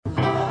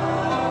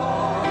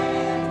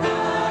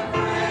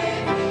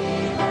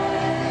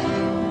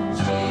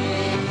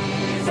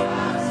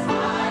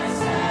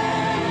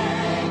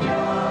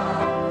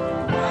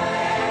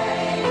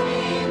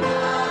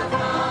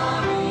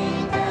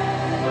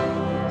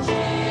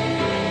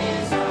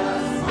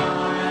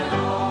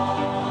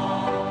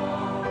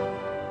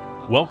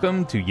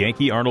Welcome to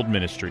Yankee Arnold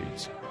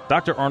Ministries.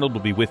 Dr. Arnold will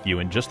be with you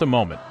in just a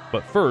moment,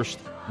 but first,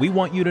 we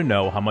want you to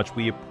know how much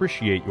we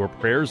appreciate your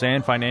prayers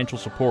and financial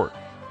support.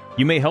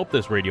 You may help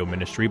this radio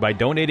ministry by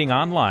donating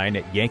online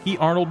at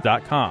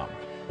yankeearnold.com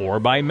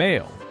or by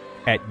mail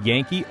at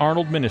Yankee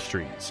Arnold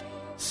Ministries,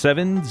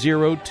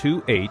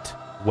 7028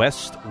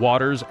 West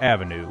Waters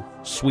Avenue,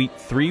 Suite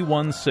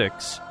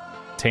 316,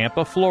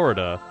 Tampa,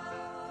 Florida,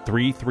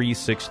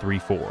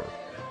 33634.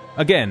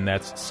 Again,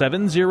 that's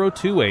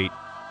 7028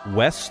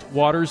 West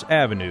Waters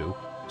Avenue,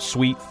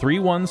 Suite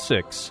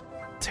 316,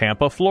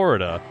 Tampa,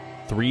 Florida,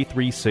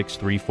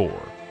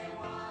 33634.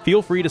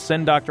 Feel free to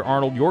send Dr.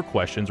 Arnold your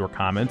questions or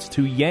comments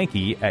to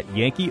Yankee at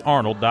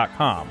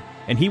yankeearnold.com,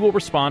 and he will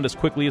respond as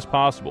quickly as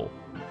possible.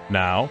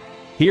 Now,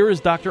 here is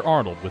Dr.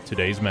 Arnold with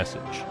today's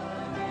message.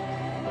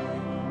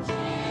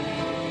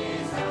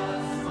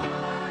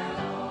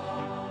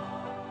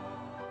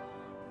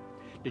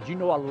 Did you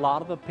know a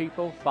lot of the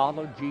people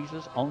followed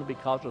Jesus only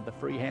because of the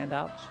free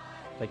handouts?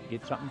 They could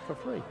get something for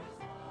free.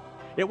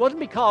 It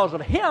wasn't because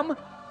of him.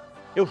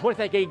 It was what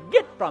they could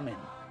get from him.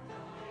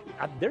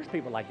 There's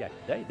people like that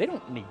today. They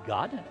don't need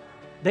God.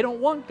 They don't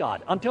want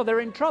God until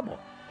they're in trouble.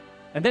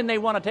 And then they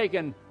want to take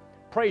and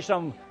pray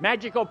some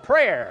magical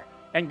prayer.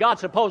 And God's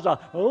supposed to,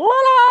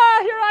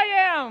 voila, here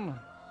I am.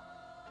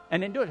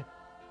 And then do it.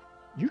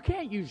 You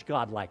can't use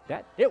God like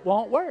that. It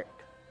won't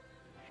work.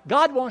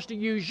 God wants to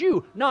use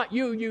you, not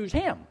you use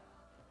him.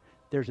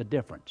 There's a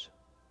difference.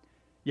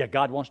 Yeah,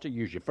 God wants to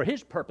use you for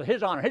his purpose,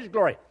 his honor, his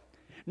glory.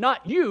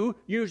 Not you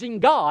using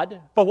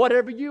God for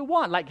whatever you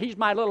want. Like he's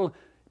my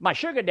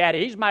sugar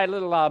daddy. He's my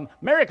little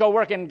miracle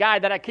working guy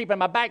that I keep in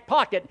my back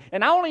pocket.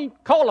 And I only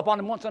call upon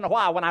him once in a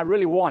while when I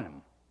really want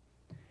him.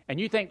 And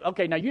you think,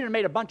 okay, now you done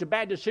made a bunch of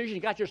bad decisions. You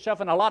got yourself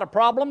in a lot of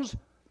problems.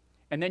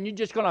 And then you're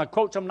just going to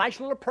quote some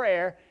nice little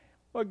prayer.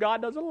 Well, God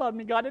doesn't love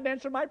me. God didn't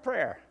answer my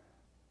prayer.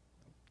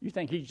 You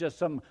think he's just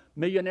some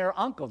millionaire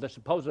uncle that's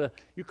supposed to,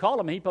 you call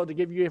him, he's supposed to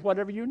give you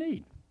whatever you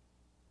need.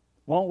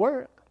 Won't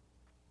work.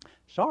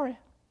 Sorry.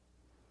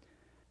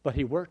 But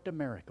he worked a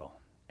miracle.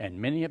 And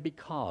many,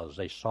 because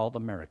they saw the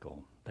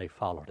miracle, they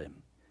followed him.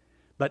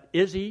 But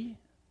is he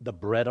the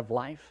bread of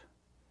life?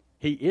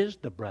 He is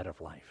the bread of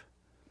life.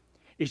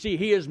 You see,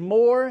 he is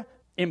more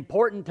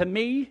important to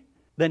me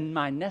than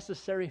my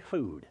necessary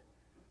food.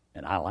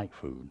 And I like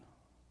food.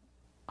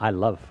 I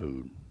love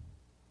food.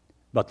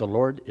 But the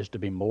Lord is to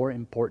be more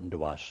important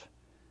to us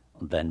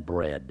than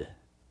bread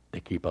to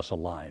keep us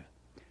alive.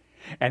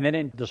 And then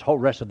in this whole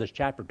rest of this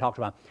chapter talks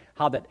about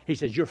how that, he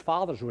says, your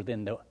fathers were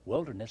in the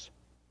wilderness,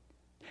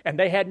 and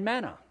they had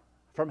manna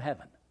from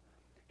heaven.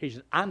 He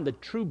says, I'm the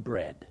true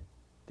bread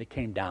that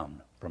came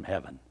down from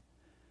heaven.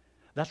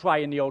 That's why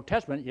in the Old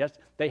Testament, yes,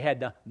 they had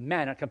the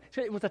manna come.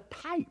 So it was a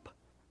type.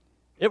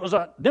 It was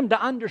them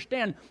to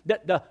understand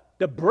that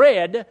the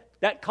bread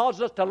that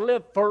caused us to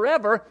live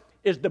forever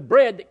is the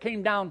bread that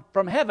came down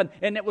from heaven.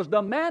 And it was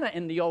the manna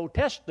in the Old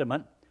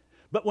Testament.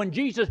 But when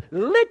Jesus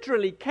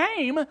literally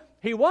came,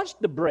 he was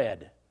the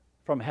bread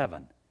from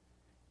heaven.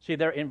 See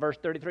there in verse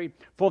 33,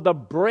 for the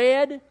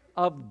bread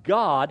of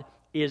God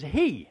is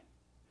he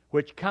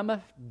which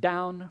cometh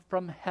down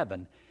from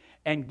heaven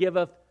and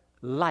giveth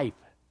life,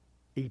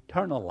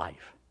 eternal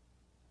life,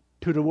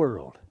 to the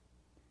world.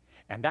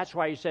 And that's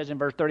why he says in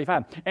verse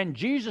 35, and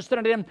Jesus said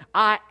unto them,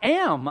 I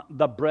am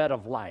the bread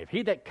of life.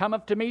 He that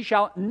cometh to me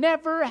shall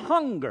never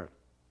hunger.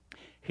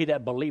 He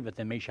that believeth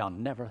in me shall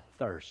never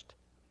thirst.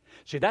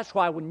 See, that's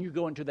why when you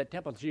go into that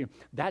temple, see,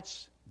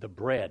 that's the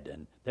bread,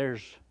 and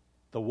there's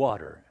the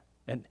water.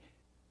 And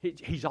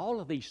he's all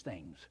of these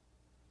things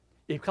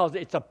because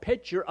it's a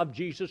picture of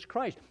Jesus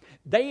Christ.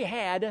 They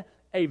had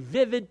a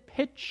vivid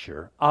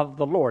picture of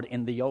the Lord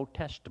in the Old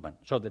Testament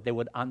so that they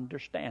would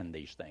understand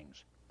these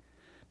things.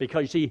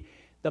 Because, see,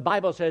 the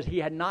Bible says he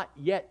had not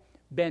yet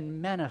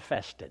been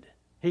manifested.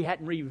 He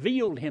hadn't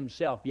revealed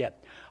himself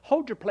yet.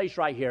 Hold your place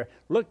right here.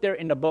 Look there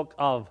in the book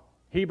of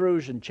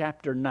Hebrews in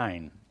chapter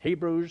 9.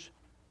 Hebrews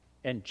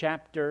in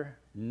chapter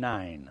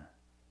 9.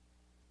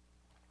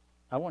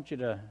 I want you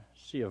to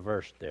see a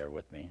verse there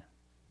with me.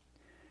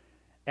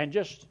 And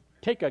just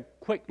take a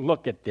quick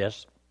look at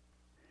this.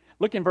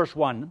 Look in verse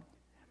 1.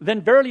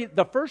 Then verily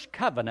the first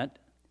covenant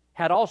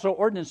had also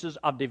ordinances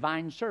of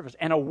divine service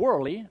and a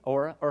worldly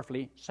or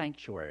earthly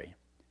sanctuary.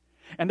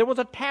 And there was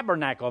a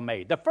tabernacle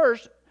made. The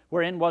first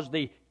wherein was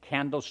the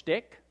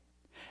candlestick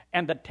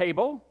and the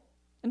table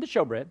and the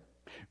showbread,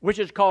 which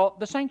is called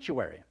the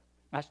sanctuary.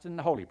 That's in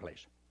the holy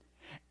place.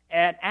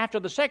 And after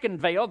the second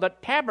veil, the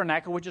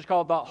tabernacle, which is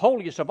called the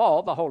holiest of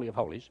all, the holy of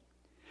holies,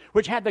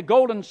 which had the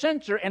golden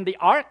censer and the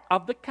ark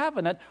of the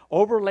covenant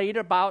overlaid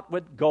about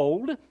with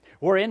gold,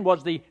 wherein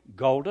was the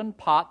golden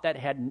pot that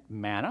had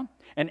manna,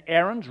 and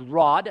Aaron's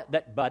rod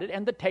that budded,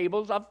 and the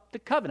tables of the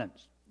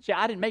covenants. See,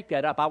 I didn't make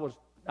that up. I was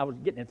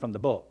getting it from the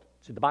book.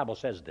 See, the Bible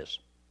says this.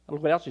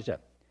 Look what else he said.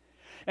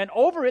 And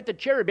over it the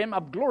cherubim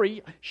of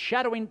glory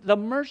shadowing the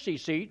mercy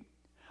seat,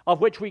 of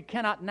which we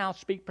cannot now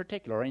speak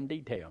particular in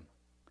detail.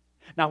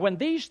 Now, when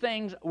these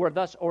things were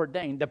thus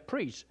ordained, the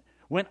priests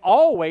went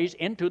always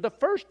into the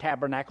first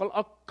tabernacle,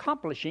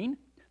 accomplishing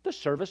the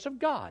service of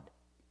God.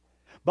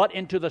 But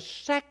into the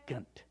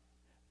second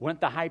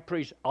went the high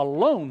priest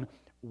alone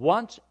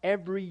once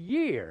every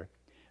year,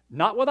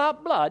 not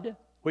without blood,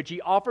 which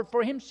he offered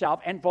for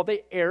himself and for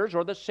the errors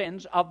or the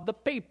sins of the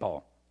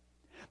people.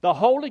 The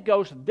Holy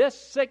Ghost, this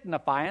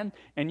signifying,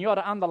 and you ought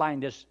to underline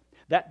this,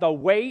 that the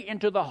way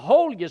into the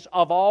holiest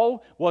of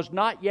all was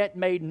not yet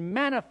made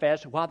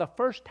manifest while the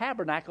first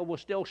tabernacle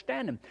was still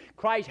standing.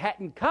 Christ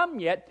hadn't come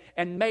yet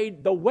and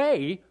made the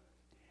way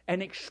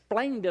and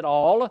explained it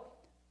all.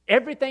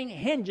 Everything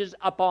hinges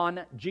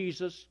upon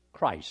Jesus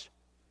Christ.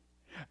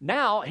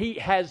 Now he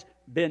has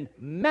been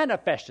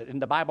manifested,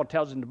 and the Bible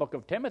tells in the book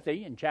of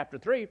Timothy in chapter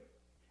 3,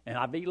 and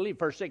I believe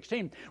verse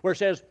 16, where it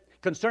says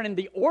concerning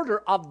the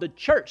order of the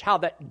church, how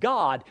that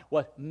God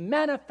was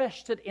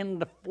manifested in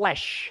the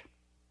flesh.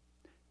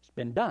 It's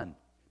been done.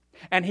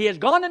 And he has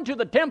gone into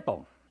the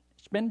temple.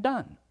 It's been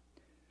done.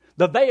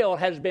 The veil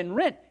has been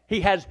rent. He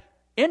has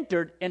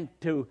entered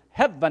into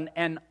heaven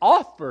and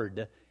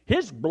offered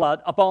his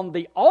blood upon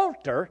the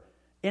altar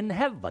in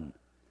heaven.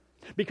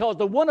 Because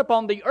the one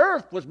upon the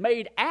earth was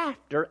made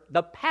after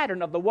the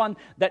pattern of the one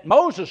that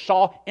Moses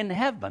saw in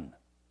heaven.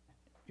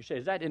 You say,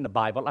 is that in the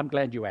Bible? I'm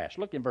glad you asked.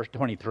 Look in verse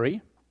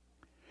 23.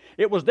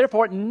 It was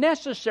therefore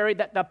necessary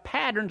that the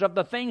patterns of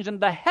the things in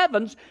the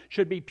heavens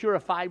should be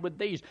purified with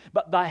these.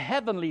 But the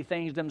heavenly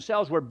things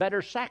themselves were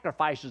better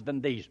sacrifices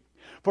than these.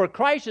 For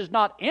Christ is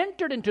not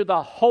entered into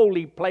the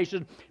holy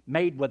places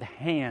made with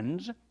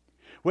hands,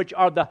 which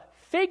are the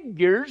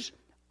figures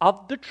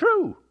of the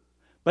true,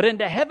 but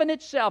into heaven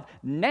itself,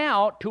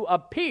 now to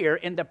appear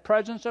in the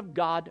presence of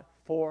God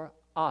for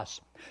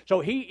us. So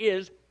he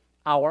is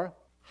our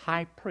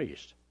high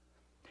priest.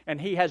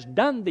 And he has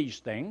done these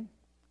things.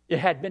 It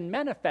had been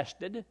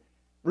manifested,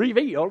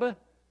 revealed,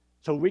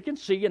 so we can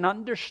see and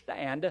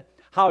understand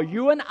how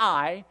you and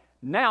I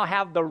now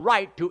have the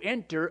right to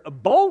enter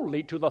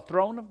boldly to the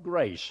throne of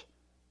grace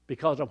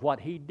because of what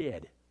he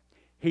did.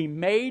 He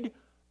made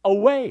a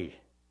way.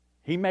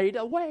 He made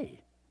a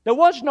way. There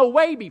was no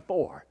way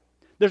before.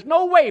 There's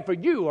no way for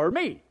you or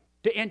me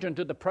to enter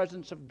into the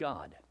presence of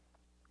God.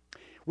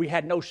 We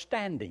had no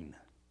standing.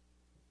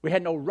 We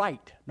had no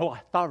right, no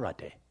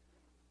authority.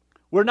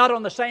 We're not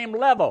on the same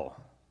level.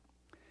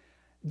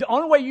 The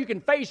only way you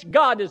can face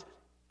God is,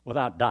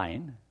 without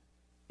dying,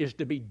 is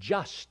to be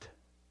just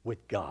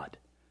with God.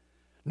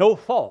 No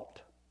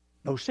fault,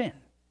 no sin.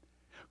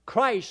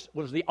 Christ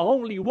was the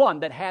only one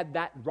that had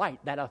that right,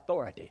 that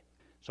authority.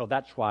 So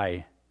that's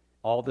why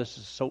all this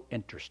is so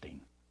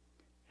interesting.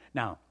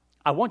 Now,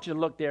 I want you to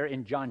look there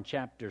in John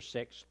chapter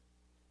 6,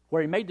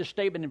 where he made the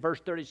statement in verse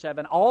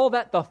 37, all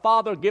that the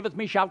Father giveth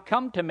me shall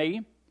come to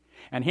me,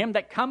 and him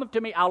that cometh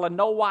to me I'll in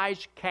no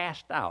wise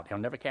cast out. He'll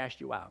never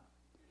cast you out.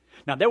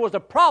 Now, there was a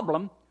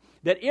problem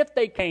that if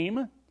they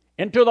came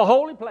into the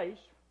holy place,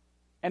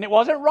 and it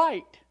wasn't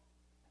right,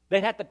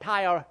 they'd have to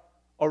tie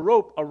a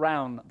rope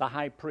around the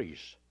high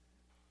priest,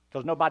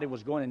 because nobody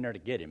was going in there to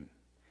get him,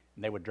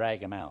 and they would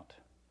drag him out.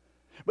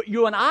 But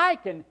you and I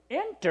can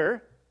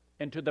enter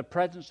into the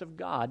presence of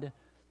God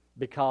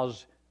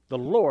because the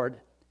Lord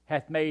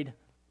hath made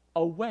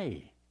a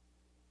way.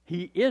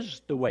 He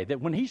is the way.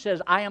 That when he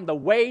says, I am the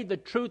way, the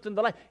truth, and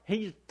the life,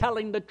 he's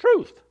telling the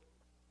truth.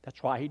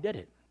 That's why he did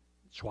it.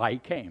 That's why he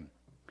came.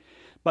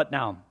 But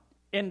now,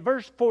 in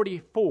verse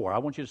 44, I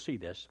want you to see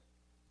this.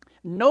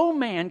 No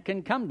man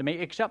can come to me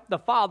except the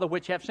Father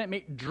which hath sent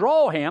me.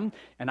 Draw him,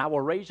 and I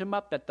will raise him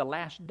up at the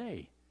last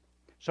day.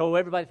 So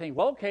everybody thinks,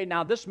 well, okay,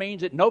 now this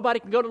means that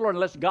nobody can go to the Lord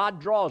unless God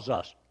draws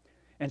us.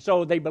 And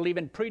so they believe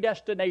in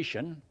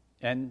predestination,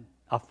 and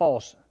a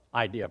false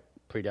idea of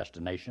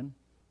predestination.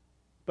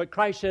 But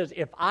Christ says,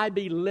 if I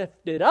be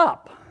lifted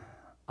up,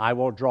 I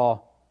will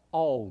draw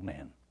all men.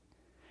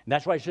 And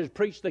that's why he says,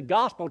 preach the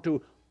gospel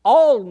to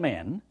all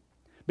men,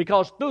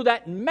 because through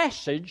that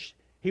message,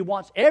 he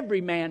wants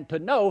every man to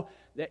know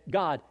that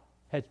God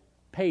has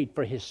paid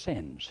for his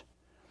sins.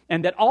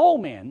 And that all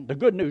men, the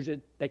good news is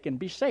they can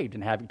be saved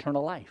and have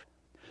eternal life.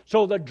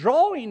 So the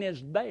drawing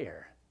is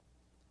there.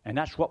 And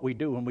that's what we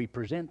do when we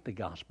present the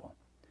gospel.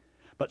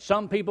 But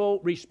some people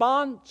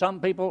respond,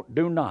 some people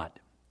do not.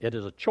 It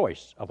is a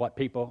choice of what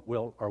people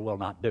will or will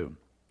not do.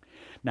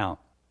 Now,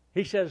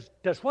 he says,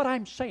 does what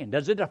I'm saying,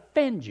 does it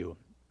offend you?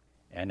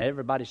 And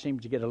everybody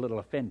seems to get a little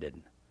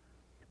offended.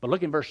 But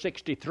look in verse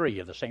 63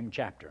 of the same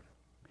chapter.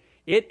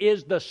 It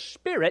is the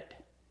Spirit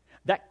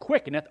that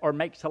quickeneth or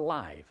makes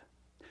alive.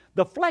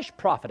 The flesh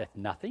profiteth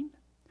nothing.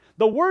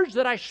 The words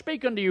that I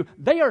speak unto you,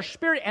 they are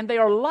spirit and they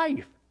are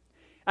life.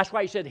 That's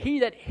why he said, he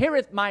that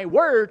heareth my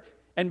word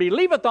and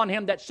believeth on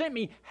him that sent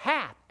me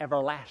hath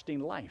everlasting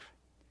life.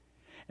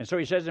 And so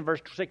he says in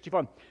verse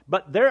 64,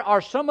 but there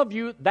are some of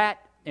you that,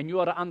 and you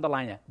ought to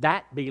underline it,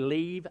 that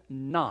believe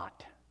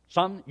not.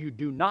 Some you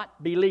do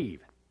not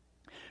believe.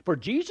 For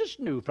Jesus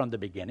knew from the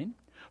beginning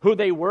who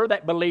they were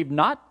that believed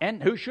not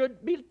and who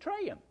should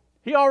betray him.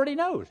 He already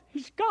knows.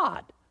 He's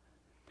God.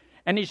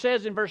 And he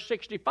says in verse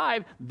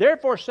 65,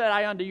 therefore said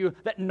I unto you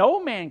that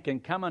no man can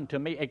come unto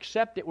me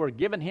except it were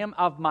given him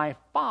of my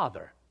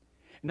Father.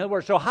 In other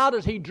words, so how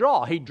does he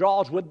draw? He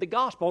draws with the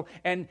gospel,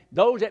 and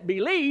those that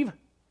believe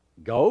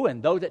go,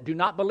 and those that do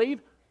not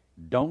believe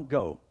Don't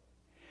go.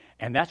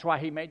 And that's why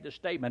he made the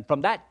statement.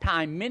 From that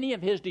time, many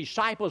of his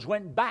disciples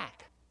went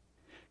back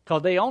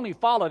because they only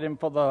followed him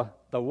for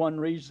the one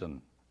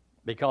reason,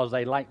 because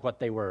they liked what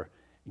they were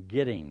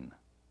getting.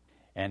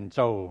 And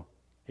so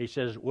he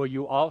says, will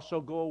you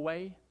also go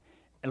away?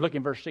 And look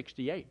in verse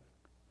 68.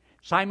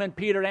 Simon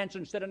Peter answered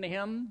and said unto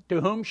him, to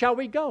whom shall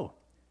we go?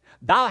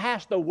 Thou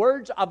hast the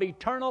words of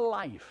eternal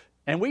life,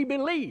 and we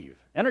believe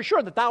and are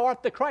sure that thou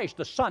art the Christ,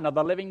 the Son of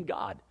the living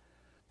God.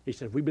 He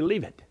said, we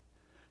believe it.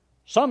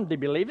 Some did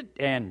believe it,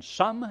 and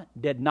some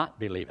did not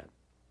believe it.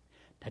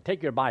 Now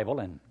take your Bible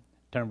and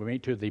turn with me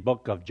to the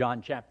book of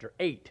John chapter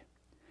 8.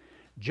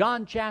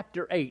 John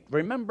chapter 8.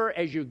 Remember,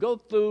 as you go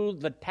through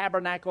the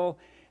tabernacle,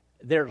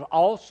 there's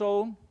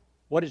also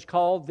what is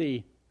called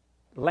the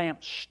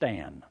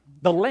lampstand.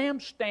 The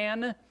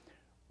lampstand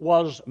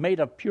was made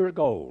of pure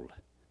gold,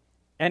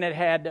 and it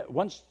had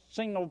one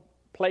single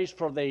place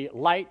for the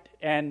light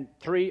and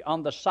three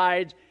on the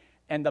sides,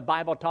 and the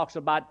Bible talks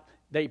about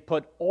they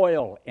put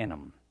oil in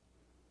them.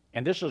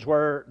 And this is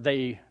where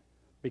they,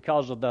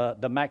 because of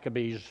the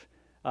Maccabees,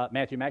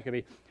 Matthew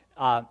Maccabee,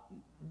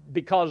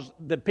 because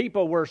the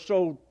people were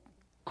so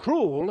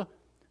cruel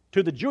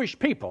to the Jewish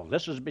people.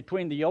 This is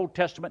between the Old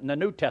Testament and the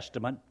New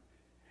Testament.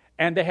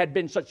 And there had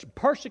been such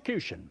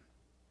persecution.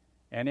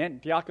 And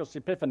Antiochus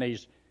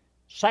Epiphanes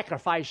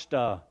sacrificed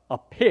a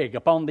pig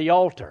upon the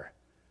altar.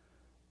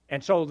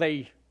 And so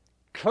they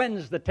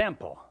cleansed the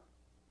temple.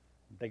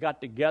 They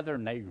got together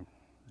and they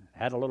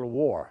had a little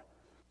war.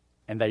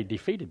 And they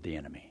defeated the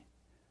enemy.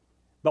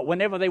 But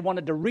whenever they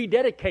wanted to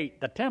rededicate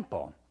the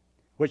temple,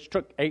 which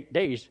took 8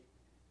 days,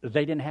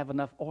 they didn't have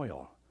enough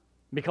oil.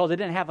 Because they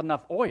didn't have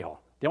enough oil,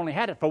 they only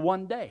had it for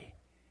 1 day.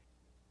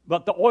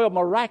 But the oil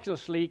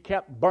miraculously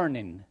kept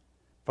burning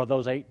for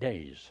those 8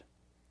 days.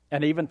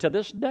 And even to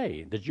this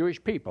day, the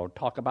Jewish people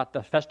talk about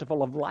the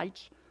Festival of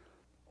Lights,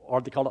 or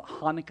they call it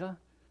Hanukkah,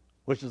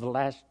 which is the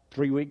last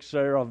 3 weeks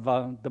of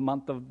the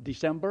month of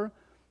December.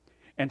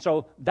 And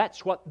so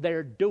that's what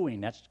they're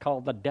doing. That's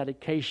called the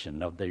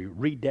dedication, of the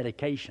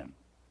rededication.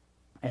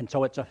 And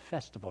so it's a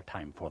festival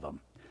time for them.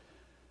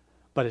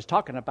 But it's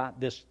talking about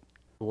this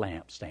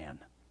lampstand.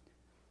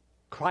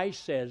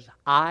 Christ says,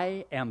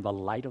 I am the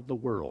light of the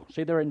world.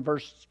 See there in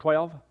verse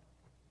 12?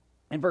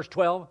 In verse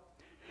 12,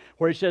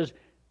 where he says,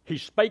 he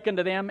spake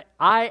unto them,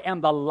 I am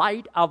the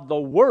light of the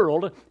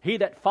world. He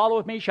that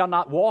followeth me shall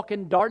not walk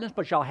in darkness,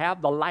 but shall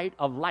have the light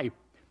of life.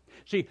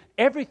 See,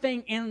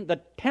 everything in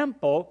the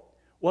temple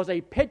was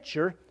a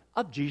picture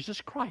of Jesus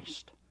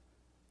Christ.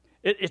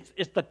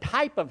 It's the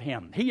type of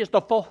him. He is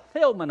the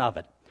fulfillment of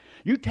it.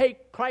 You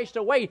take Christ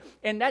away,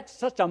 and that's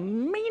such a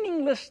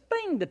meaningless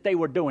thing that they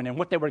were doing and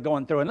what they were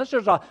going through, unless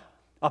there's a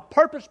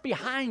purpose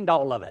behind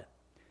all of it.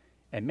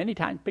 And many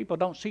times people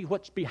don't see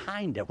what's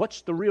behind it.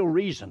 What's the real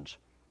reasons?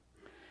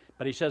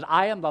 But he says,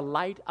 I am the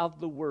light of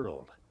the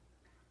world.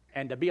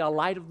 And to be a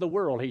light of the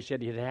world, he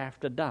said he'd have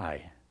to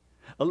die.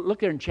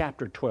 Look here in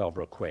chapter 12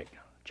 real quick.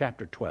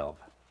 Chapter 12.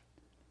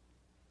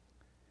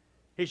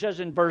 He says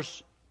in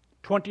verse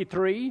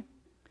 23,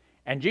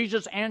 and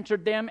Jesus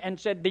answered them and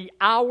said, the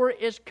hour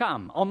is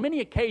come. On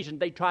many occasions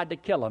they tried to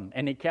kill him,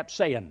 and he kept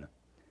saying,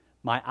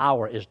 my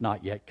hour is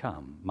not yet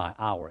come. My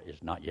hour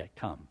is not yet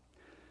come.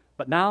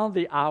 But now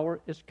the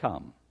hour is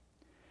come.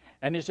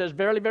 And he says,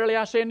 verily, verily,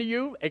 I say unto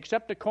you,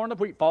 except a corn of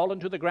wheat fall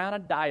into the ground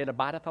and die, it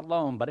abideth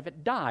alone. But if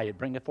it die, it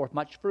bringeth forth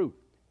much fruit.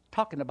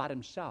 Talking about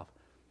himself.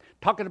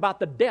 Talking about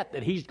the death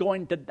that he's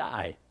going to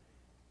die.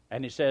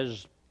 And he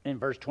says in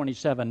verse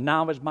 27,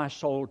 now is my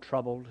soul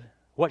troubled.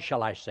 What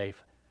shall I say?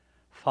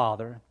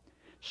 Father,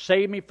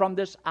 save me from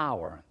this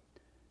hour.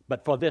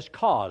 But for this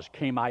cause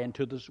came I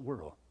into this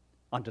world,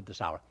 unto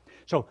this hour.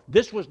 So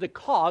this was the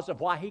cause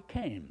of why he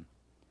came.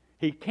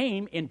 He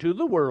came into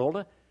the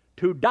world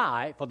to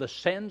die for the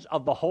sins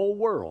of the whole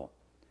world.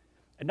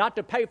 And not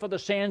to pay for the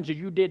sins that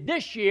you did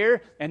this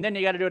year, and then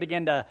you got to do it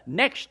again the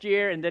next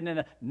year, and then in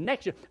the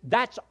next year.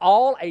 That's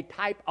all a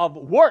type of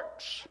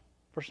works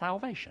for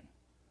salvation,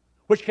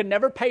 which can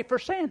never pay for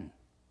sin.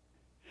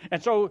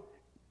 And so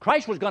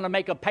Christ was going to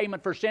make a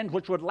payment for sins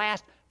which would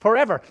last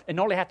forever, and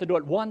only have to do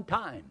it one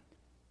time.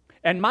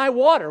 And my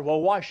water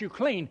will wash you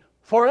clean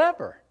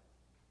forever,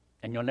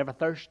 and you'll never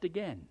thirst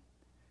again.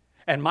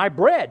 And my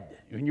bread,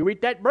 when you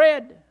eat that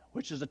bread,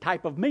 which is a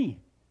type of me,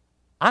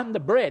 I'm the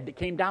bread that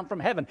came down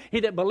from heaven. He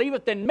that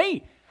believeth in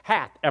me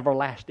hath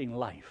everlasting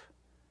life.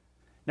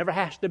 Never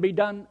has to be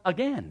done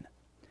again.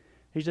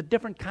 He's a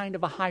different kind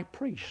of a high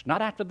priest,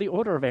 not after the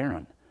order of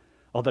Aaron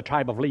or the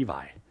tribe of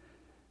Levi,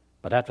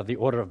 but after the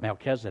order of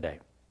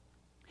Melchizedek.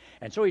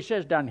 And so he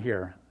says down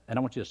here, and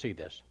I want you to see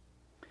this,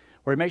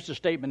 where he makes a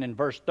statement in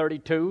verse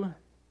 32.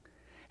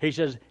 He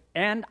says,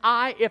 and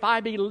I, if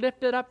I be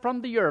lifted up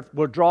from the earth,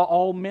 will draw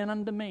all men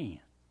unto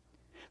me.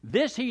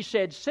 This he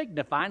said,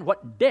 signifying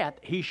what death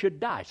he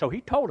should die. So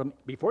he told him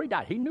before he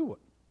died, he knew it.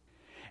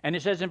 And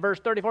it says in verse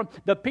 34,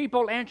 the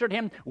people answered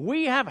him,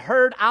 we have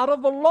heard out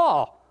of the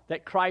law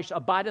that Christ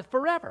abideth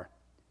forever.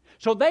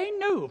 So they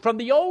knew from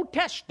the Old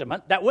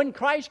Testament that when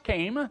Christ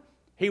came,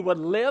 he would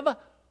live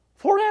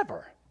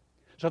forever.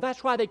 So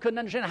that's why they couldn't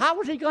understand, how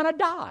was he going to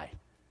die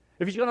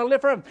if he's going to live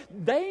forever?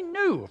 They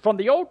knew from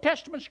the Old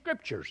Testament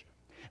scriptures.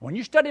 When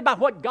you study about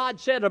what God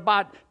said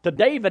about to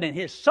David and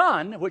his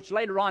son, which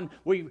later on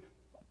we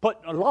put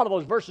a lot of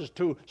those verses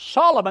to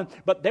Solomon,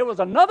 but there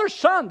was another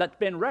son that's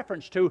been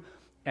referenced to,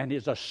 and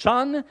is a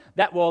son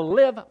that will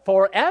live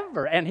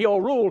forever, and he'll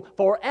rule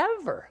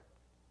forever.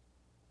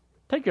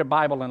 Take your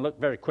Bible and look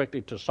very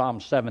quickly to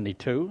Psalm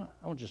 72.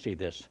 I want you to see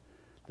this.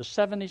 The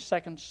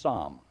 72nd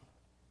Psalm.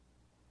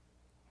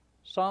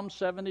 Psalm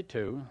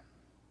 72.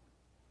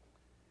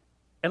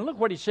 And look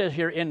what he says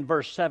here in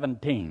verse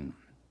 17.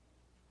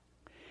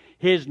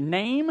 His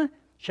name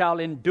shall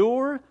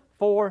endure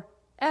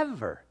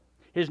forever.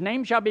 His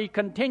name shall be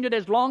continued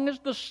as long as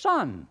the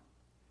sun.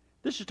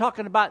 This is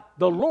talking about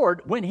the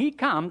Lord. When he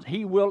comes,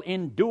 he will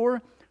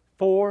endure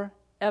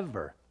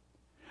forever.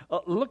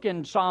 Look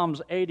in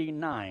Psalms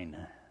 89.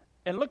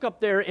 And look up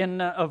there in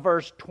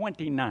verse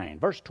 29.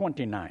 Verse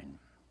 29.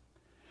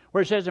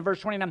 Where it says in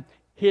verse 29,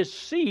 his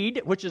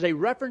seed, which is a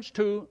reference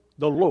to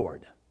the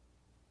Lord,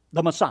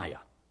 the Messiah,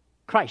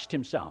 Christ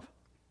himself,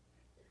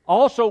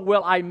 also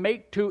will I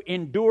make to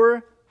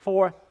endure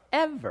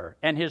forever,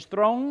 and his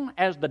throne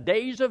as the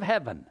days of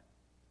heaven,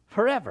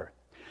 forever.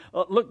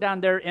 Look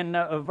down there in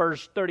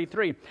verse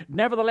 33.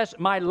 Nevertheless,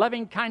 my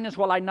loving kindness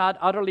will I not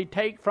utterly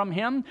take from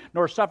him,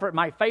 nor suffer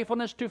my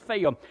faithfulness to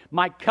fail.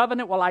 My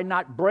covenant will I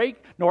not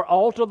break, nor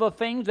alter the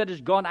things that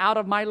is gone out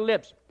of my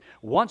lips.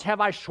 Once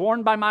have I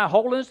sworn by my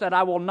holiness that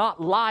I will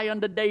not lie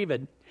unto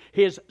David.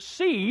 His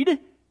seed,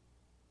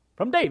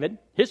 from David,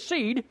 his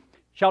seed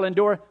shall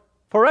endure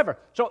forever.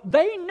 So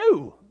they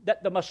knew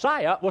that the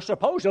Messiah was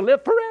supposed to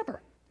live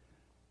forever.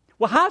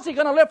 Well, how's he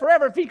going to live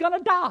forever if he's going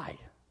to die?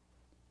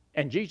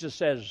 And Jesus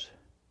says,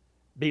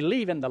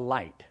 believe in the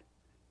light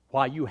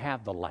while you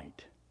have the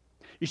light.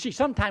 You see,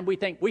 sometimes we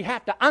think we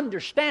have to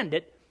understand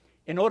it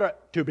in order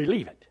to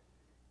believe it.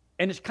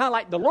 And it's kind of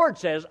like the Lord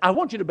says, I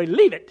want you to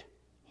believe it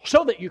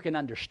so that you can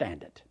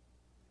understand it.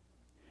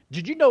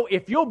 Did you know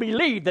if you'll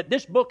believe that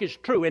this book is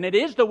true and it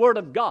is the Word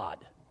of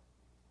God,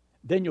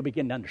 then you'll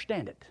begin to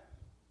understand it.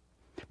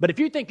 But if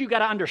you think you've got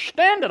to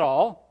understand it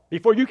all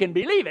before you can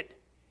believe it,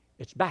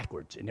 it's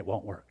backwards and it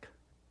won't work.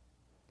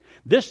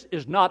 This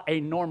is not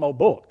a normal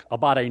book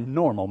about a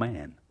normal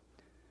man.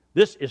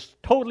 This is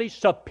totally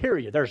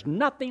superior. There's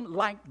nothing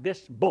like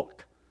this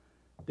book.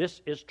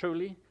 This is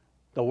truly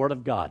the Word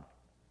of God.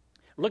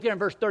 Look at in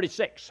verse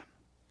 36.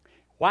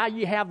 While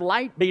ye have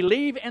light,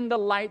 believe in the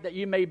light that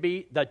you may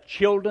be the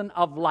children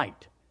of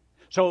light.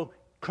 So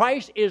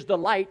Christ is the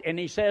light, and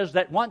he says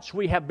that once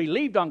we have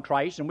believed on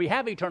Christ and we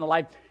have eternal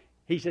life,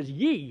 he says,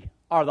 ye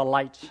are the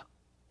lights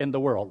in the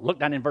world. Look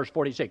down in verse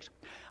 46.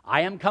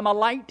 I am come a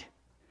light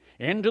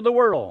into the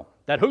world,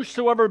 that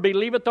whosoever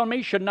believeth on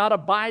me should not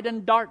abide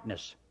in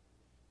darkness.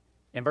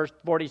 In verse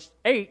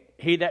 48,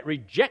 he that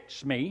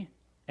rejects me,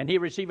 and he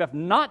receiveth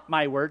not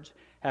my words,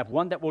 have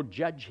one that will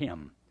judge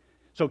him.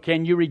 So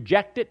can you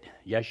reject it?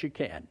 Yes, you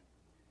can.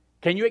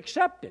 Can you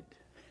accept it?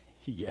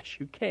 Yes,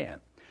 you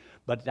can.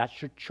 But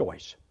that's your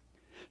choice.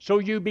 So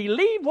you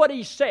believe what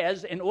he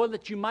says in order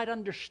that you might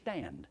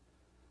understand.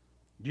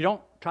 You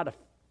don't try to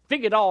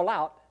figure it all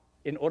out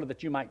in order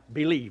that you might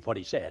believe what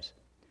he says.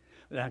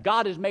 Now,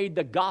 God has made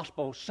the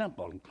gospel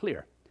simple and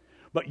clear.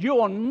 But you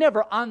will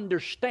never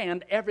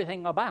understand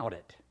everything about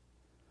it.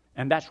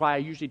 And that's why I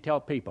usually tell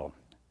people,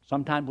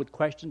 sometimes with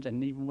questions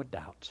and even with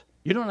doubts,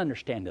 you don't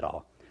understand it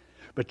all.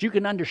 But you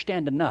can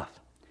understand enough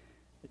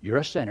that you're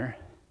a sinner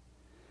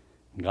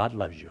and God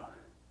loves you.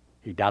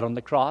 He died on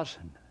the cross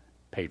and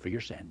paid for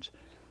your sins.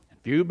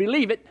 If you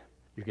believe it,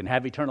 you can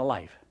have eternal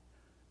life.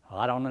 Well,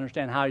 I don't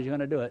understand how he's going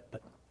to do it,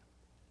 but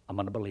I'm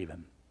going to believe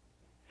him.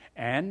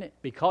 And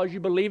because you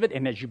believe it,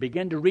 and as you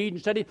begin to read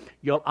and study,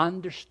 you'll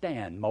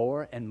understand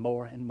more and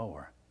more and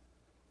more.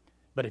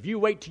 But if you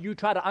wait till you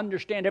try to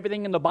understand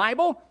everything in the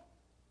Bible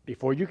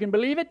before you can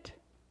believe it,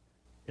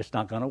 it's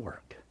not going to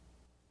work.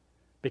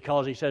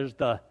 Because he says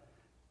the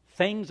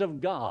things of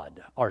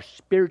God are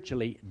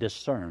spiritually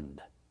discerned.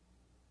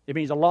 It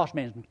means a lost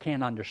man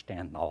can't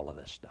understand all of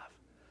this stuff.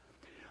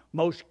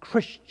 Most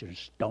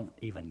Christians don't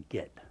even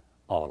get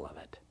all of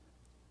it,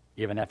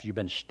 even after you've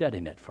been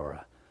studying it for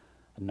a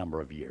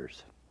number of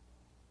years.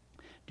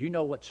 Do you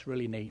know what's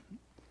really neat?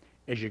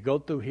 As you go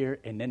through here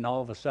and then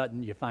all of a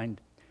sudden you find,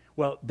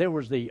 well, there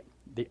was the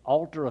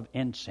altar of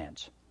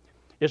incense.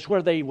 It's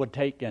where they would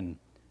take and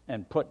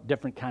put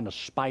different kind of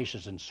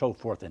spices and so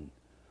forth, and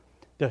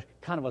the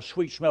kind of a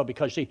sweet smell,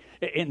 because see,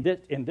 in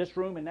this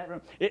room, in that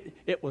room,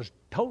 it was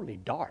totally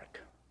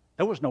dark.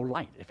 There was no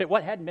light. If it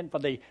hadn't been for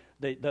the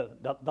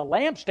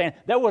lampstand,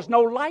 there was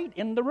no light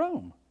in the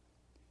room.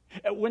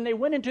 When they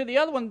went into the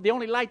other one, the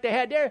only light they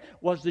had there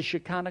was the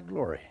Shekinah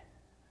glory.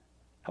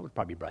 That was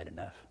probably bright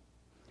enough.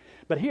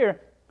 But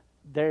here,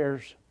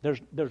 there's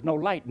no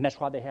light, and that's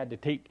why they had to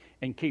take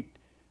and keep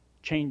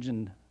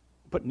changing,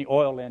 putting the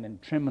oil in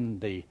and trimming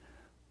the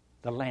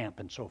lamp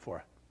and so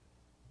forth.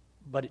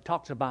 But it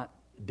talks about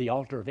the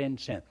altar of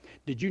incense.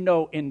 Did you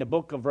know in the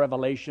book of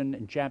Revelation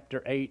in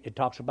chapter 8, it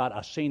talks about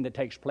a scene that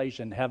takes place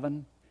in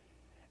heaven?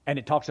 And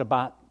it talks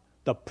about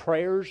the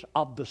prayers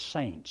of the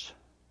saints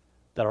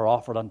that are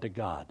offered unto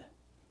God.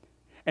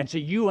 And so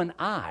you and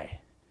I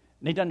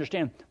need to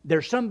understand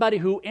there's somebody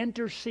who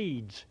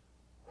intercedes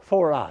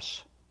for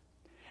us.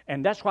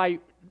 And that's why,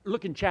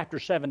 look in chapter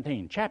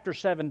 17. Chapter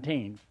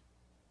 17,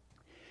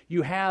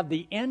 you have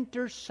the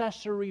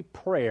intercessory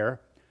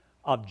prayer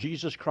of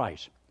Jesus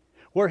Christ,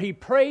 where he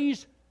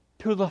prays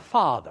to the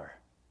Father.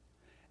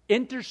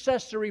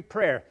 Intercessory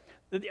prayer.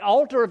 The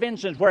altar of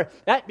incense, where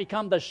that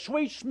becomes the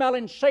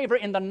sweet-smelling savor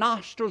in the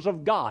nostrils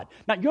of God.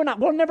 Now,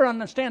 we'll never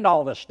understand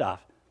all this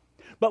stuff.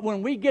 But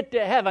when we get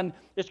to heaven,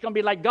 it's going to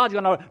be like God's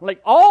going to,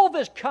 like, all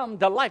this come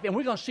to life, and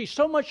we're going to see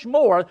so much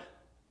more,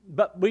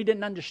 but we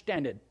didn't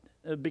understand it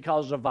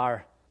because of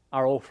our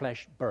old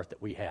flesh birth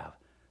that we have,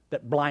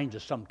 that blinds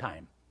us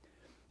sometime.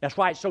 That's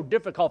why it's so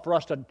difficult for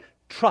us to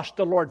trust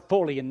the Lord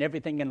fully in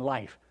everything in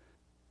life,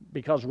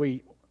 because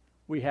we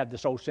have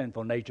this old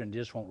sinful nature and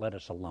just won't let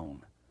us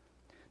alone.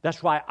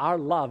 That's why our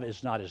love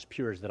is not as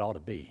pure as it ought to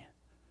be.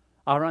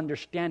 Our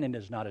understanding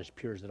is not as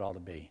pure as it ought to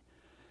be.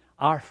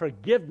 Our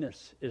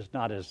forgiveness is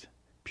not as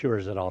pure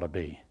as it ought to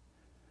be.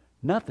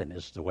 Nothing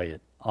is the way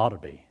it ought to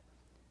be,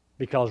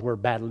 because we're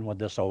battling with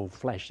this old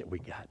flesh that we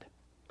got.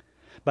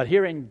 But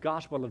here in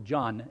Gospel of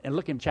John, and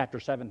look in chapter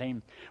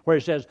 17, where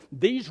it says,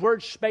 these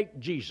words spake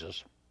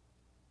Jesus,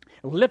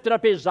 lifted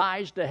up his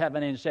eyes to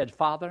heaven, and said,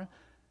 Father,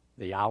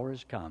 the hour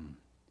is come.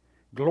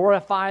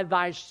 Glorify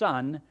thy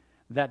Son,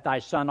 that thy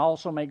Son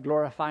also may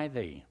glorify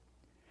thee.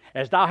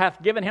 As thou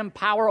hast given him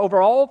power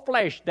over all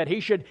flesh, that he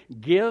should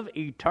give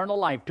eternal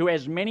life to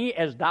as many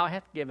as thou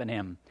hast given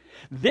him.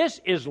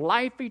 This is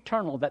life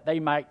eternal, that they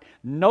might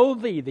know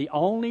thee, the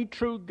only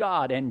true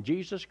God, and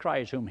Jesus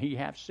Christ, whom he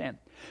hath sent.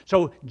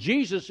 So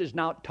Jesus is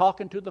now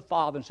talking to the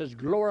Father and says,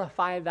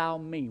 glorify thou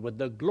me with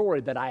the glory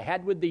that I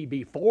had with thee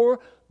before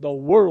the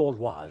world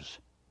was.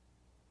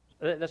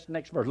 That's the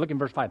next verse. Look in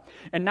verse 5.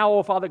 And now,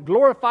 O Father,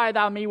 glorify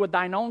thou me with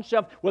thine own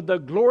self, with the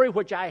glory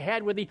which I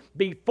had with thee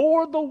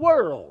before the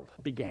world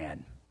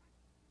began.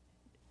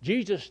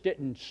 Jesus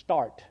didn't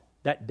start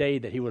that day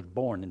that he was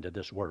born into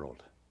this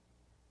world.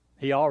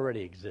 He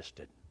already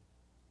existed.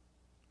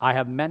 I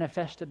have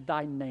manifested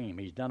thy name.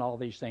 He's done all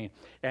these things.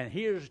 And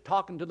he is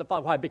talking to the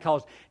Father. Why?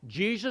 Because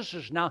Jesus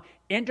is now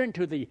entering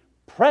to the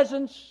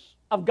presence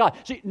of God.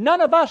 See,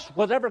 none of us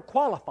was ever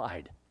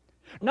qualified.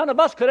 None of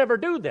us could ever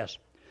do this.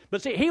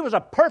 But see, he was a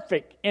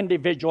perfect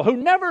individual who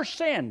never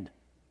sinned.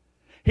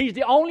 He's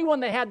the only one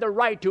that had the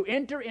right to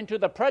enter into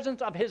the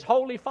presence of his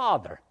holy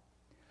Father.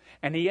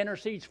 And he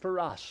intercedes for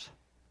us.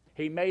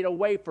 He made a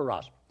way for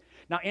us.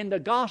 Now, in the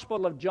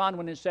Gospel of John,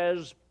 when it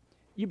says,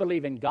 you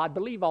believe in God,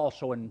 believe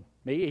also in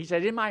me. He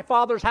said, in my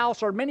Father's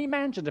house are many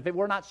mansions. If it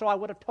were not so, I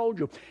would have told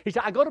you. He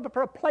said, I go to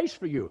prepare a place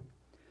for you.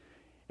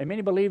 And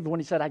many believed when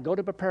he said, I go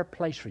to prepare a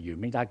place for you, it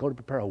means I go to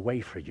prepare a way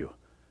for you.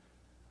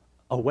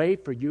 A way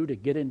for you to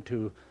get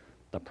into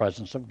the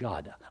presence of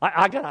God.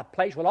 I got a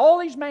place with all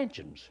these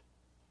mansions.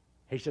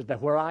 He says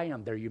that where I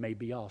am, there you may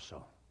be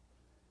also.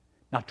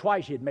 Now,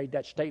 twice he had made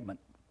that statement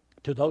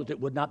to those that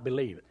would not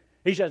believe it.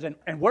 He says,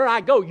 and where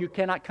I go, you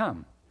cannot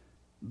come.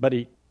 But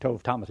he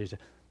told Thomas, he said,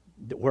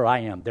 that where I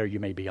am, there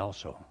you may be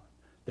also.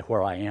 That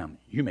where I am,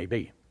 you may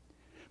be.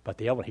 But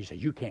the other, he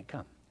said, you can't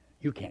come.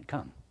 You can't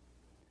come.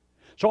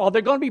 So are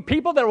there going to be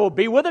people that will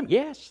be with him?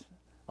 Yes.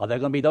 Are there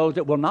going to be those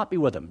that will not be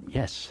with him?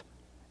 Yes.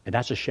 And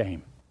that's a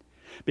shame.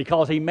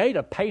 Because he made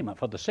a payment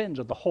for the sins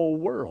of the whole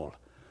world.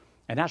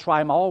 And that's why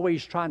I'm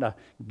always trying to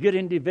get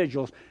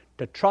individuals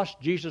to trust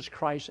Jesus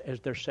Christ as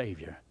their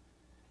Savior.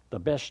 The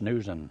best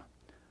news in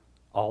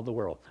all the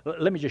world.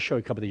 Let me just show you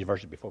a couple of these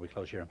verses before we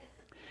close here.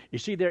 You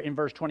see there in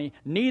verse 20,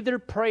 neither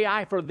pray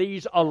I for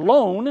these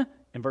alone,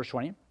 in verse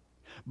 20,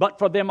 but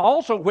for them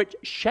also which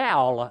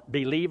shall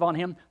believe on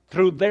him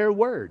through their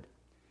word.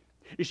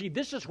 You see,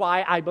 this is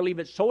why I believe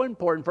it's so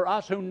important for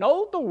us who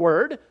know the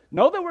word,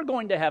 know that we're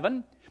going to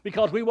heaven,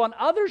 because we want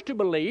others to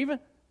believe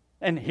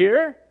and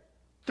hear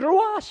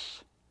through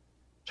us.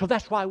 So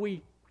that's why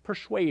we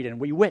persuade and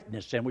we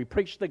witness and we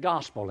preach the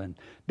gospel and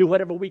do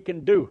whatever we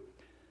can do.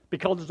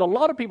 Because there's a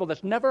lot of people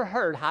that's never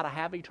heard how to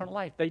have eternal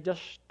life. They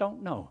just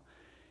don't know.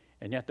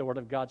 And yet the Word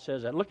of God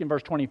says that. Look in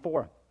verse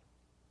 24.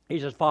 He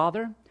says,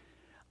 Father,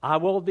 I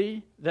will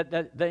thee,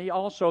 that they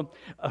also,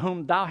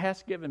 whom thou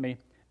hast given me,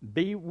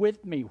 be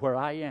with me where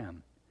I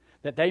am,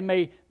 that they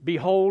may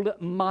behold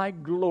my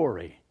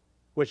glory,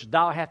 which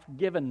thou hast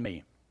given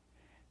me.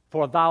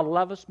 For thou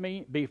lovest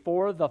me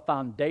before the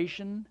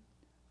foundation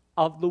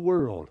of the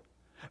world.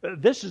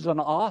 This is an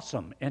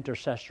awesome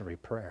intercessory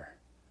prayer.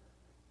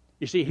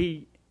 You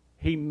see,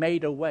 he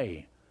made a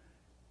way.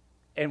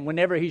 And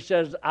whenever he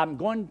says, I'm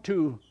going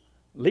to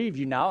leave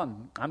you now,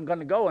 and I'm going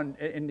to go,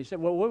 and he said,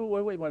 well,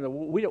 wait,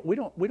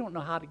 we don't know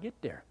how to get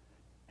there.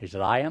 He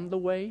said, I am the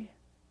way,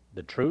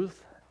 the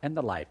truth, and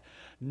the life.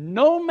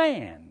 No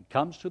man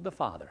comes to the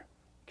Father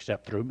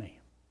except through me.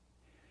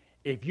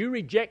 If you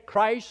reject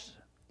Christ,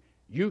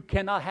 you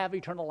cannot have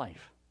eternal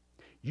life.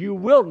 You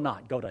will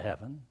not go to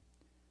heaven.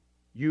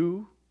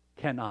 You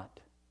cannot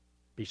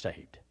be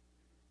saved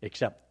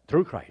except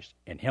through Christ,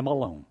 and Him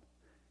alone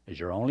is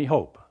your only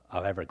hope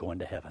of ever going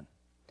to heaven.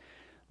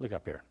 Look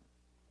up here.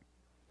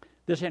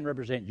 This hand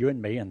represents you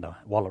and me, and the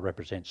wallet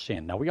represents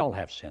sin. Now, we all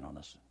have sin on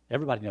us.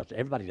 Everybody knows.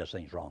 Everybody does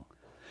things wrong.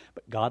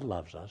 But God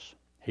loves us.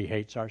 He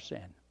hates our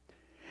sin.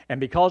 And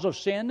because of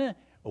sin,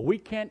 we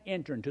can't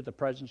enter into the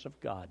presence of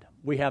God.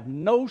 We have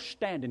no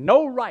standing,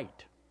 no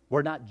right.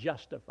 We're not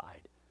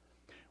justified.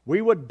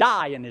 We would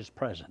die in His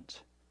presence.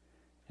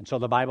 And so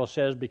the Bible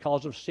says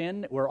because of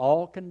sin, we're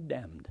all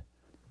condemned.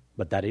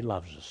 But that He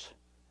loves us,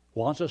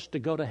 wants us to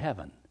go to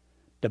heaven,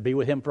 to be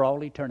with Him for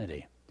all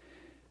eternity.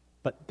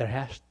 But there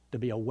has to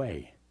be a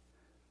way.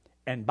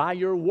 And by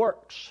your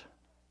works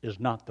is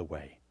not the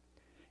way.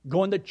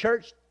 Going to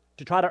church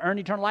to try to earn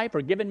eternal life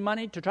or giving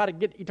money to try to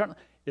get eternal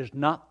is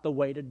not the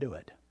way to do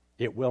it.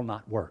 It will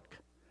not work.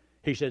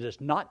 He says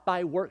it's not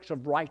by works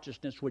of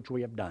righteousness which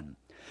we have done.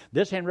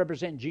 This hand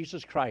represents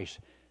Jesus Christ,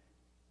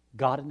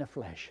 God in the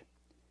flesh.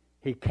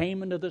 He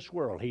came into this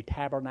world. He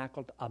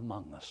tabernacled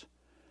among us.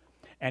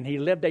 And He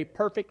lived a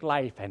perfect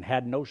life and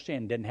had no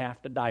sin, didn't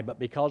have to die. But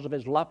because of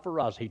His love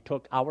for us, He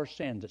took our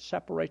sins that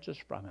separates us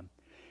from Him.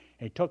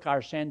 He took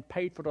our sin,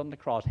 paid for it on the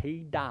cross. He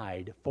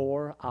died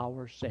for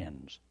our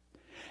sins.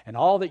 And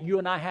all that you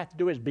and I have to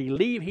do is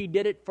believe He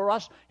did it for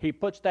us. He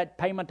puts that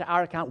payment to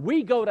our account.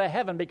 We go to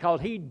heaven because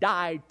He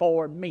died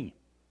for me.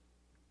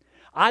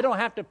 I don't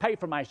have to pay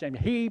for my sin.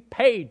 He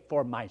paid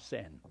for my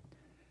sin.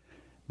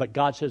 But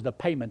God says the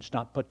payment's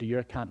not put to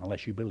your account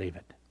unless you believe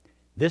it.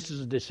 This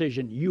is a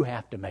decision you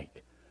have to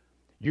make.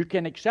 You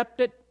can accept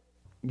it.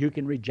 You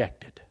can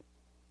reject it.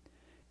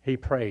 He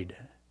prayed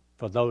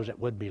for those that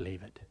would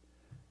believe it.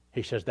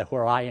 He says that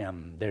where I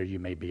am, there you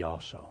may be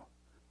also.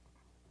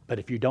 But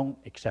if you don't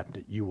accept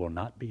it, you will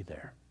not be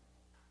there.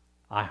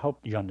 I hope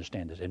you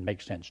understand this. It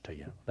makes sense to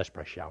you. Let's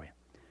pray, shall we?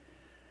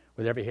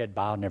 With every head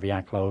bowed and every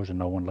eye closed and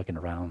no one looking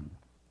around.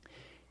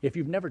 If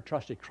you've never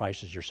trusted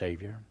Christ as your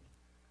Savior,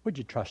 would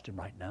you trust Him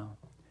right now?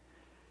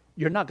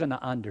 You're not going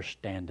to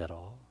understand it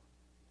all.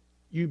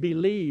 You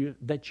believe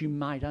that you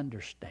might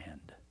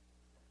understand.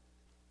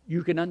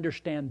 You can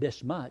understand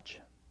this much.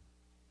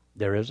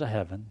 There is a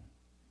heaven.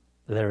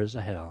 There is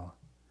a hell.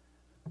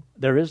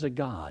 There is a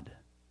God.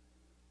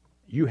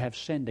 You have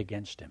sinned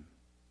against Him.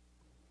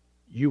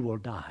 You will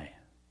die.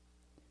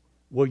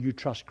 Will you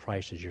trust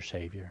Christ as your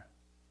Savior?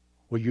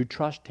 Will you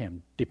trust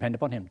Him, depend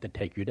upon Him to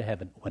take you to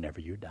heaven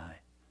whenever you die?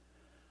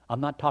 I'm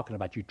not talking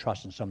about you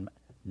trusting some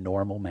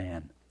normal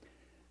man.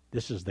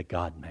 This is the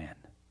God-man.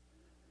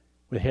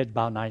 With heads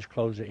bowed and eyes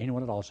closed, or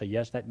anyone at all say,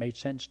 yes, that made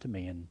sense to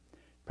me. And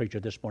preacher,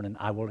 this morning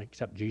I will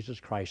accept Jesus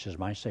Christ as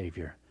my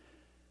Savior.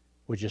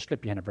 Would you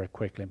slip your hand up very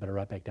quickly and put it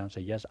right back down and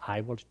say, yes,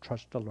 I will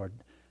trust the Lord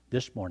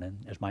this morning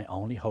as my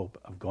only hope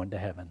of going to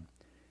heaven.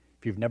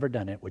 If you've never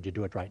done it, would you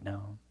do it right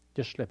now?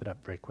 Just slip it up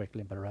very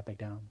quickly and put it right back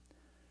down.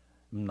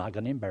 I'm not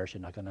going to embarrass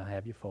you, not going to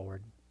have you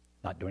forward,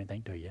 not do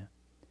anything to you.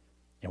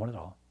 Anyone at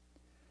all.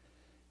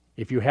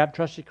 If you have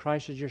trusted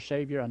Christ as your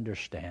Savior,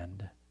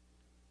 understand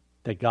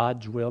that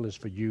God's will is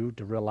for you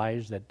to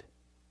realize that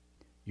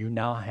you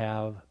now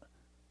have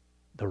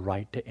the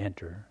right to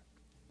enter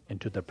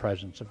into the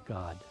presence of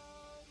God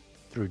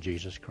through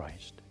Jesus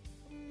Christ.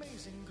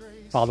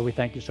 Father, we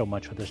thank you so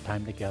much for this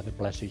time together.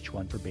 Bless each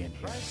one for being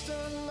here. In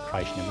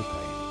Christ's name we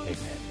pray.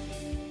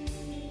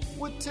 Amen.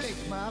 Would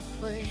take my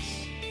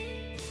place.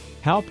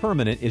 How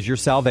permanent is your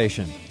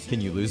salvation? Can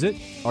you lose it?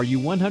 Are you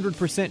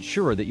 100%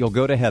 sure that you'll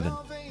go to heaven?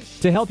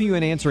 To help you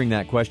in answering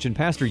that question,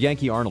 Pastor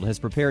Yankee Arnold has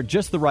prepared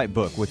just the right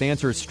book with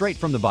answers straight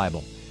from the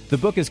Bible. The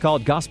book is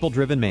called Gospel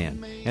Driven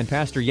Man, and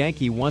Pastor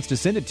Yankee wants to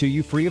send it to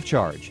you free of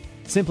charge.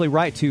 Simply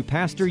write to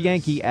Pastor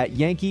Yankee at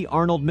Yankee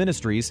Arnold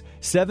Ministries,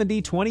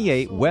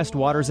 7028 West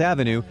Waters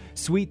Avenue,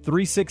 Suite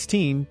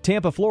 316,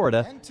 Tampa,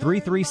 Florida,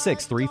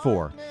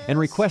 33634, and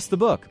request the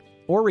book,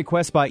 or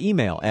request by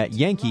email at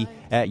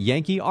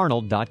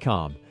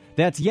yankee@yankeearnold.com.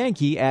 That's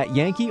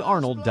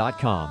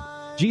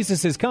yankee@yankeearnold.com.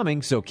 Jesus is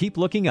coming, so keep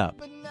looking up.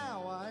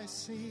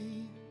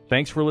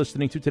 Thanks for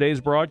listening to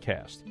today's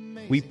broadcast.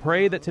 We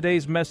pray that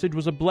today's message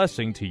was a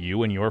blessing to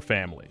you and your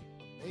family.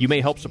 You may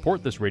help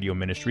support this radio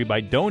ministry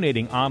by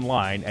donating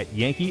online at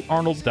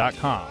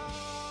yankeearnold.com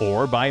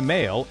or by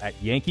mail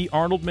at Yankee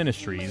Arnold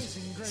Ministries,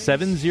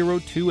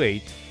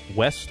 7028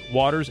 West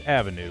Waters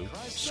Avenue,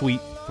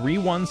 Suite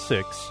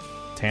 316,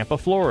 Tampa,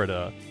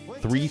 Florida,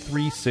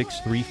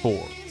 33634.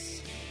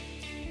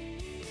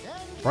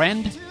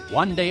 Friend,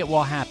 one day it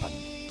will happen.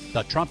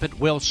 The trumpet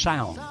will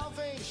sound,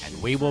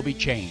 and we will be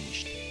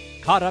changed,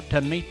 caught up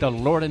to meet the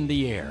Lord in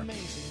the air.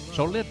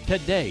 So live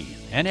today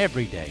and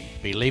every day,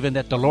 believing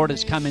that the Lord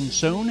is coming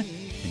soon,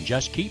 and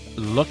just keep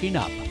looking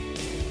up.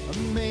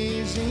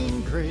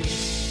 Amazing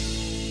grace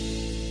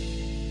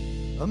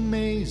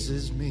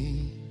amazes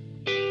me.